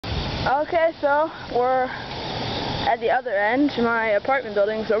Okay, so we're at the other end. My apartment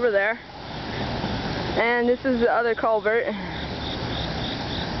building's over there. And this is the other culvert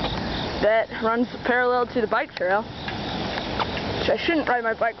that runs parallel to the bike trail. Which I shouldn't ride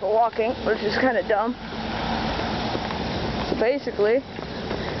my bike while walking, which is kind of dumb. So basically,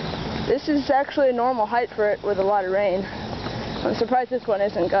 this is actually a normal height for it with a lot of rain. I'm surprised this one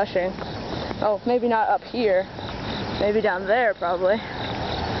isn't gushing. Oh, maybe not up here. Maybe down there, probably.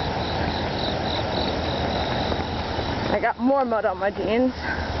 I got more mud on my jeans,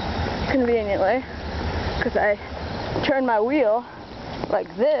 conveniently, because I turned my wheel like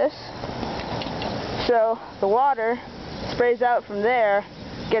this, so the water sprays out from there,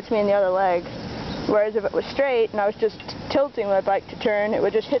 gets me in the other leg. Whereas if it was straight and I was just tilting my bike to turn, it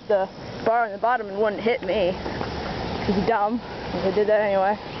would just hit the bar on the bottom and wouldn't hit me. Which is dumb, because I did that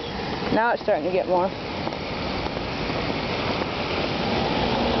anyway. Now it's starting to get more.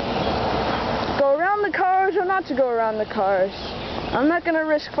 Go around the cars or not to go around the cars? I'm not going to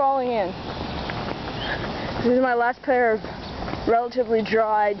risk falling in. This is my last pair of relatively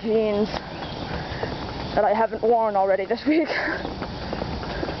dry jeans that I haven't worn already this week.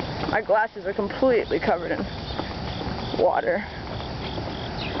 My glasses are completely covered in water.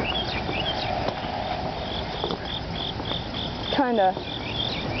 Kinda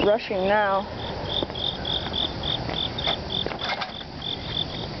rushing now.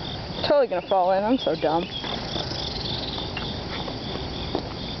 Totally gonna fall in, I'm so dumb.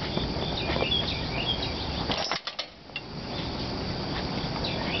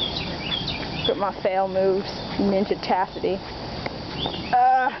 Look at my fail moves, ninja-tacity.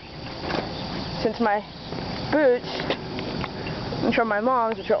 Since my boots, which are my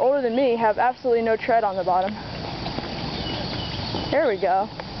mom's, which are older than me, have absolutely no tread on the bottom. There we go.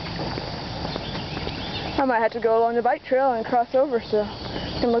 I might have to go along the bike trail and cross over so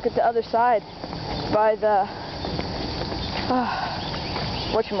I can look at the other side by the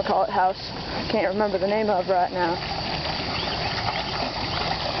whatchamacallit house. I can't remember the name of right now.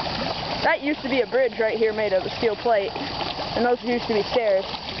 That used to be a bridge right here made of steel plate, and those used to be stairs,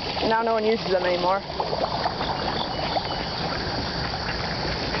 and now no one uses them anymore.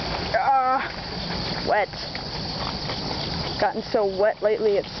 Wet. Gotten so wet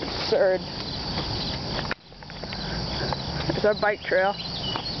lately, it's absurd. There's our bike trail.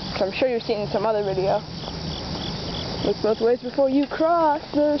 So I'm sure you've seen some other video. Look both ways before you cross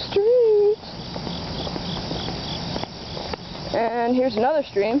the street. And here's another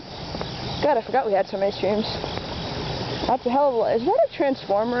stream. God, I forgot we had so many streams. That's a hell of a lot. Is that a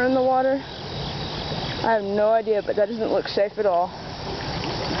transformer in the water? I have no idea, but that doesn't look safe at all.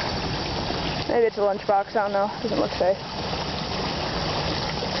 Maybe it's a lunchbox, I don't know. It doesn't look safe.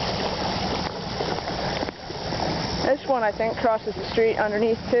 This one, I think, crosses the street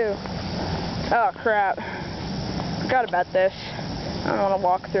underneath, too. Oh, crap. Forgot about this. I don't want to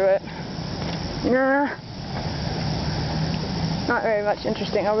walk through it. Nah. Not very much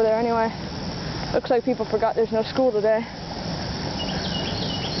interesting over there, anyway. Looks like people forgot there's no school today.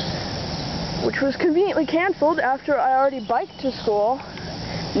 Which was conveniently canceled after I already biked to school.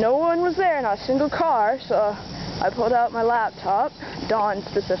 No one was there, not a single car, so I pulled out my laptop, Dawn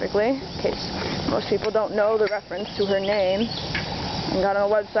specifically, in case most people don't know the reference to her name, and got on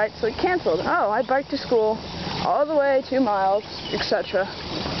a website, so it canceled. Oh, I biked to school all the way 2 miles, etc.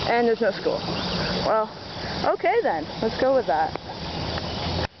 And there's no school. Well, okay then, let's go with that.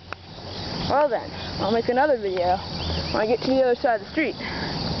 Well then, I'll make another video when I get to the other side of the street.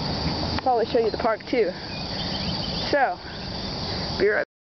 I'll probably show you the park too. So, be right back.